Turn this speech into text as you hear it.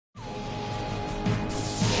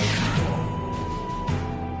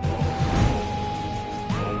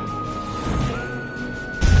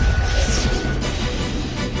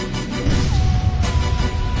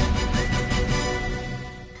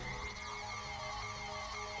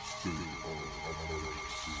DJ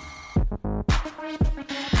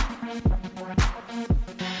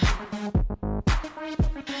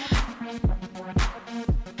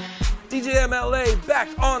MLA back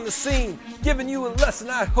on the scene, giving you a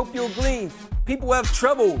lesson I hope you'll glean. People have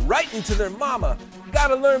trouble writing to their mama.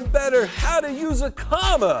 Gotta learn better how to use a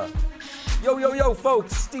comma. Yo, yo, yo,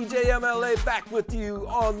 folks, DJ MLA back with you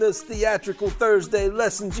on this Theatrical Thursday.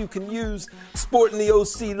 Lessons you can use, sporting the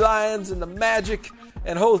OC Lions and the Magic,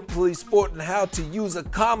 and hopefully sporting how to use a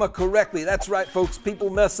comma correctly. That's right, folks, people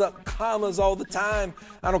mess up commas all the time.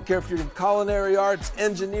 I don't care if you're in culinary arts,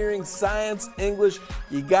 engineering, science, English,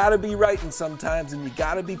 you gotta be writing sometimes and you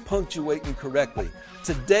gotta be punctuating correctly.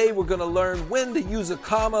 Today we're gonna learn when to use a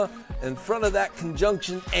comma in front of that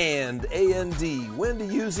conjunction and, A-N-D, when to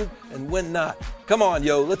use it and when not. Come on,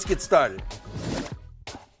 yo, let's get started.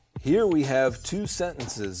 Here we have two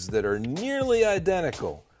sentences that are nearly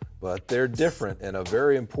identical, but they're different in a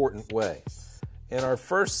very important way. In our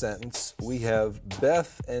first sentence, we have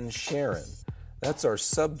Beth and Sharon. That's our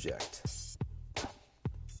subject.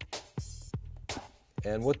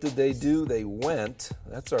 And what did they do? They went,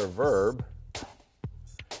 that's our verb,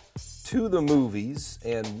 to the movies,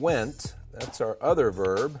 and went, that's our other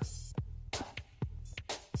verb,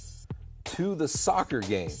 to the soccer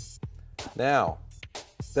game. Now,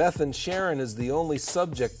 Beth and Sharon is the only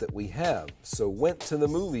subject that we have. So went to the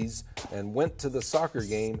movies and went to the soccer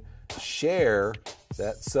game share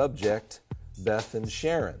that subject, Beth and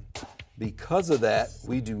Sharon. Because of that,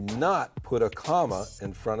 we do not put a comma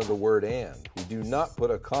in front of the word and. We do not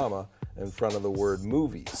put a comma in front of the word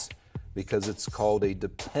movies because it's called a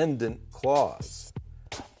dependent clause,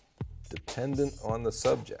 dependent on the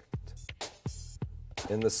subject.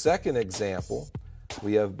 In the second example,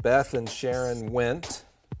 we have Beth and Sharon went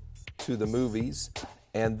to the movies,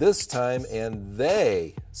 and this time, and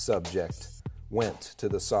they subject went to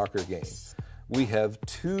the soccer game. We have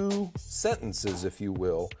two sentences, if you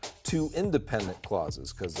will, two independent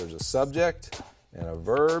clauses, because there's a subject and a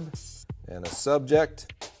verb, and a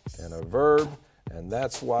subject and a verb, and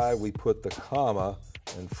that's why we put the comma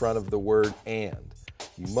in front of the word and.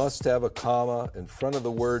 You must have a comma in front of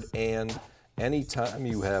the word and anytime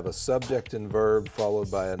you have a subject and verb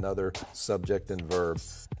followed by another subject and verb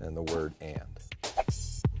and the word and.